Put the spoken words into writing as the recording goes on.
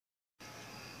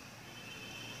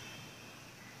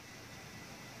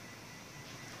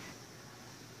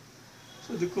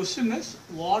So the question is,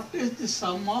 what is the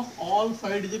sum of all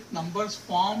 5-digit numbers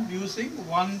formed using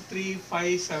 1, 3,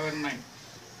 5, 7, 9?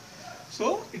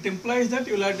 So it implies that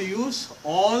you will have to use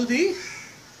all the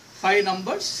 5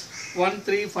 numbers 1,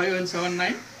 3, 5 and 7,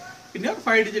 9 in your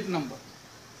 5-digit number.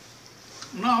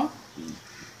 Now,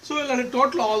 so we will have to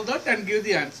total all that and give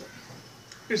the answer.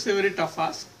 It's a very tough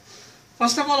ask.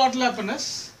 First of all, what will happen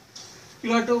is,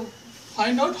 you have to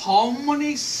find out how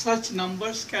many such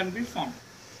numbers can be formed.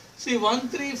 See, 1,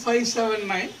 3, 5, 7,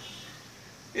 9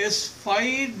 is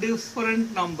 5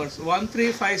 different numbers. 1,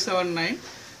 3, 5, 7, 9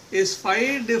 is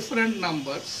 5 different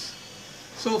numbers.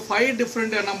 So 5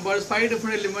 different numbers, 5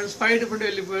 different elements, 5 different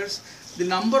elements. The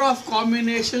number of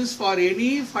combinations for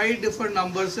any 5 different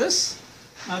numbers is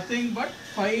nothing but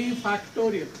 5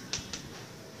 factorial.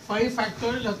 5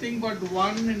 factorial, nothing but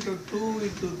 1 into 2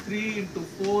 into 3 into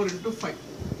 4 into 5.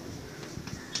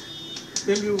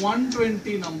 There will be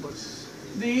 120 numbers.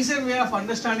 The easier way of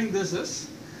understanding this is,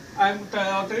 I will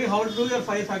tell you how to do your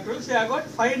 5 factorial. See, I got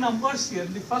 5 numbers here.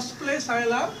 In the first place, I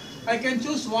can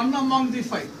choose one among the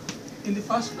 5. In the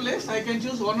first place, I can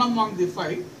choose one among the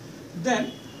 5.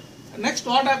 Then, next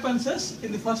what happens is,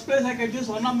 in the first place, I can choose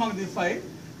one among the 5.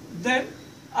 Then,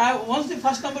 once the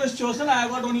first number is chosen, I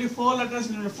have got only 4 letters,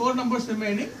 4 numbers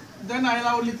remaining. Then I will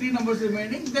have only 3 numbers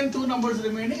remaining. Then 2 numbers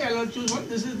remaining. I will choose one.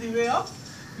 This is the way of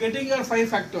getting your 5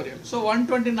 factorial. So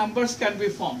 120 numbers can be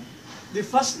formed. The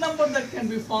first number that can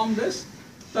be formed is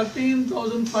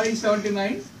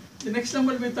 13,579. The next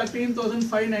number will be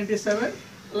 13,597.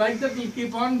 Like that will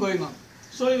keep on going on.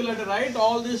 So you will have to write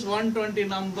all these 120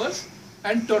 numbers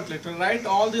and total it. Write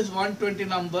all these 120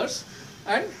 numbers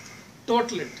and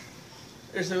total it.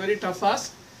 It's a very tough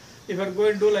ask. If you are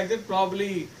going to do like that,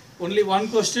 probably only one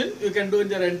question you can do in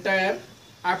their entire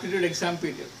aptitude exam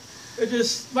period.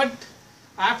 But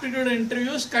aptitude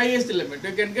interview, sky is the limit.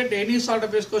 You can get any sort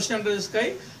of a question under the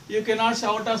sky. You cannot say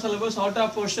out of syllabus, out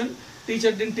of portion,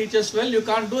 teacher didn't teach us well. You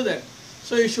can't do that.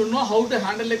 So you should know how to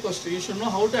handle a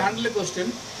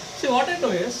question. See, what I do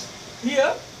is,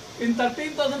 here in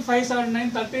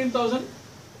 13,579,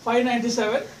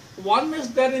 13,597, 1 is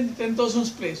there in the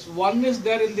 10,000s place. 1 is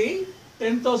there in the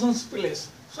 10,000s place.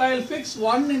 So I will fix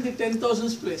 1 in the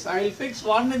 10,000s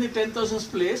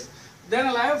place. Then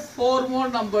I will have 4 more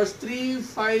numbers, 3,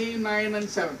 5, 9 and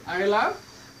 7. I will have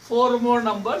 4 more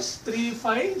numbers, 3,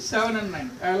 5, 7 and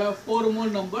 9. I will have 4 more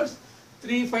numbers,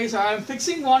 3, 5, 7. I am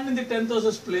fixing 1 in the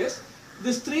 10,000s place.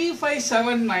 This 3, 5,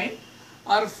 7, 9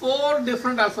 are 4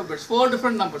 different alphabets, 4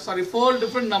 different numbers.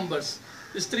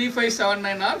 This 3, 5, 7,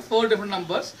 9 are 4 different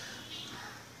numbers.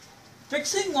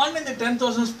 Fixing 1 in the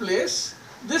 10,000s place,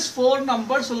 this 4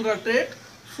 numbers will rotate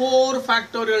 4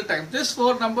 factorial times. This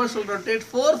 4 numbers will rotate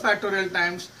 4 factorial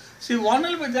times. See, 1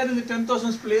 will be there in the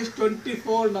 10,000s place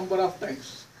 24 number of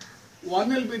times. 1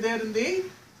 will be there in the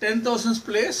 10,000s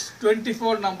place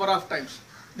 24 number of times.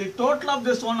 The total of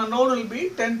this one alone will be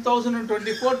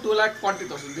 10,024,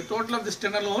 2,40,000. The total of this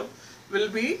 10 alone will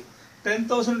be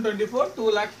 10,024,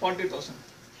 2,40,000.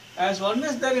 As 1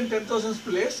 is there in 10,000s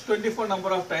place 24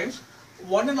 number of times,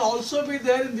 1 will also be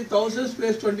there in the thousands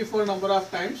place 24 number of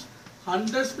times,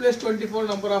 hundreds place 24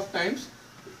 number of times,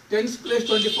 tens place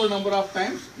 24 number of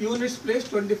times, units place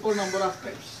 24 number of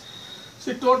times.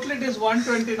 So total it is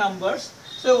 120 numbers.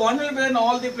 So 1 will be in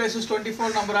all the places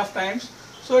 24 number of times.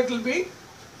 So it will be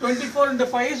 24 into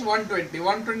 5 is 120.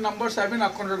 120 numbers have been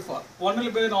accounted for. 1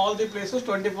 will be in all the places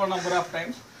 24 number of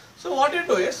times. So what you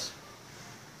do is,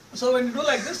 so when you do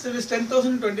like this, there is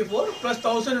 10,024 plus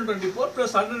 1,024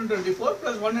 plus 124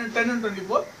 plus 110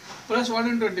 plus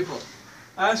 124.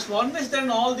 As 1 is there in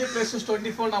all the places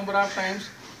 24 number of times,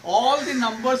 all the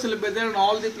numbers will be there in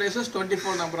all the places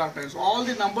 24 number of times. All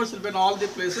the numbers will be in all the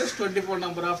places 24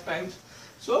 number of times.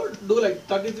 So do like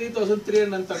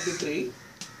 33,333,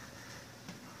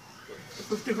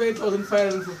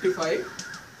 55,555,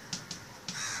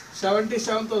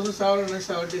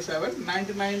 77,777,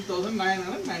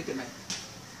 99,999.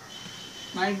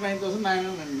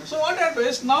 99,999. So what I do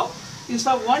is, now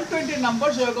instead of 120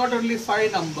 numbers, we have got only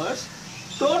 5 numbers.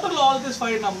 Total all these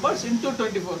 5 numbers into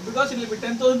 24, because it will be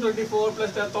 10,024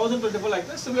 plus 1,024 like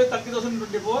this. Similarly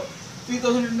 30,024,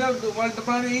 3,000,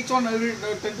 multiply each one every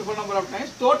 24 number of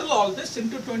times. Total all this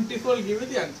into 24 will give you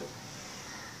the answer.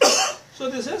 So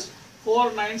this is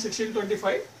 4, 9, 16,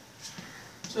 25.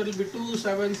 So it will be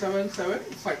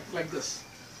 27775 like this.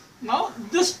 Now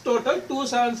this total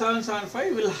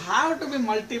 27775 will have to be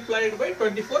multiplied by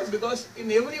 24, because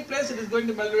in every place it is going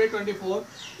to multiply 24.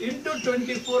 Into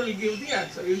 24 will give the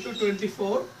answer. Into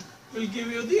 24 will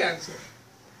give you the answer.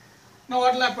 Now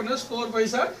what will happen is 4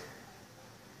 5s are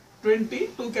 20,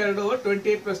 2 carried over,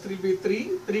 28 plus 3 will be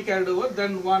 3, 3 carried over,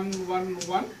 then 1, 1,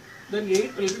 1, then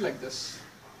 8 will be like this.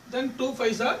 Then 2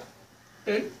 5s are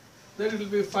 10, then it will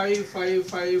be 5, 5,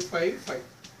 5, 5, 5.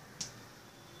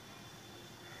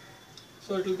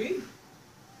 So it will be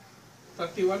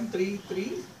 31, 3,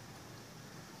 3,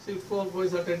 6, 4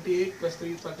 5s are 28 plus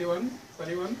 3, 31,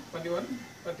 31, 31,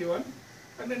 31,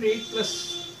 and then 8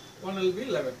 plus 1 will be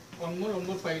 11. One more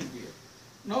 5 will be here.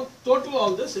 Now total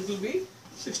all this, it will be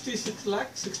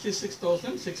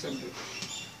 66,66,600.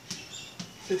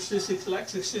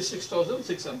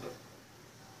 66,66,600.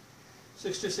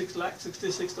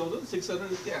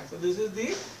 66,66,600 is the answer. This is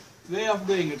the way of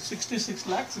doing it.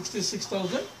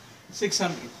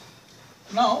 66,66,600.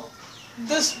 Now,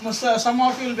 this some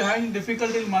of you will be having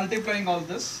difficulty in multiplying all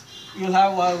this. You will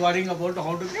have worrying about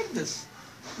how to get this.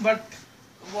 But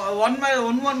one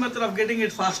more method of getting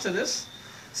it faster is,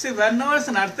 see, whenever it's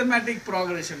an arithmetic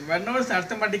progression,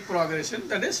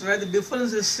 that is where the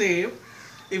difference is same,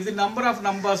 if the number of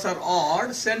numbers are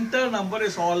odd, center number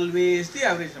is always the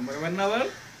average number. Whenever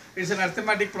it's an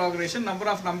arithmetic progression, number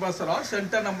of numbers are odd,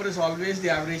 center number is always the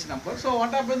average number. So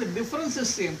what happens, the difference is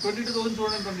same,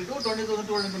 22,222,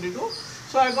 20,222.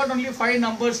 So I got only 5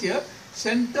 numbers here.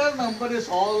 Center number is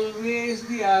always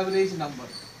the average number.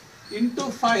 Into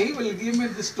 5 will give me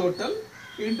this total.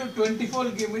 Into 24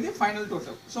 will give me the final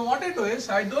total. So what I do is,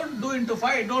 I don't do into 5,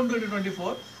 I don't do into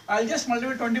 24. I'll just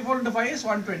multiply 24 into 5 is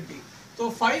 120. So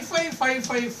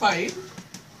 55555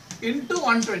 into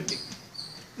 120.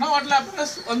 Now what will happen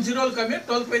is 10 will come here,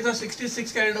 12 5s are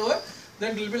 66 carried over,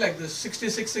 then it will be like this,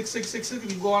 66, 66, it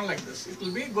will go on like this. It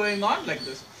will be going on like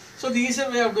this. So the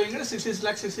easier way of doing it is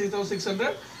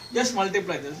 66,60,600, just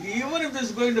multiply this. Even if this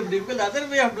is going to be difficult, the other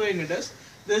way of doing it is,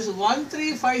 this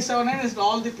 13579 is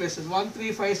all the places,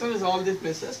 1357 is all the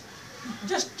places.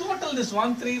 Just total this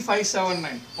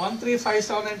 13579.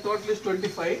 13579 total is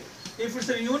 25. If it's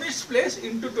a units place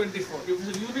into 24. If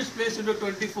it's a units place into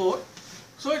 24,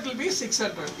 so it will be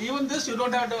 600. Even this you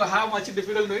don't have to have much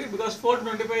difficulty doing it, because 4 to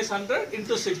 25 is 100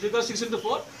 into 6. Because 6 into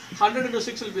 4, 100 into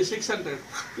 6 will be 600.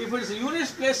 If it's a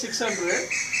units place 600,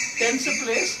 tens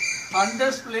place,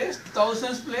 hundreds place,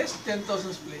 thousands place,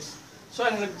 10,000s place. So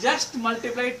I will just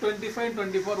multiply 25 and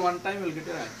 24 one time, you will get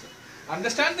your answer.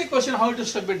 Understand the question how it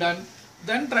is to be done,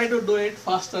 then try to do it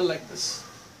faster like this.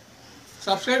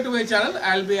 Subscribe to my channel.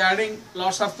 I will be adding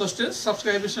lots of questions.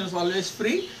 Subscription is always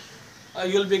free.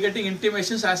 You will be getting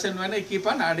intimations as and when I keep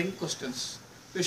on adding questions.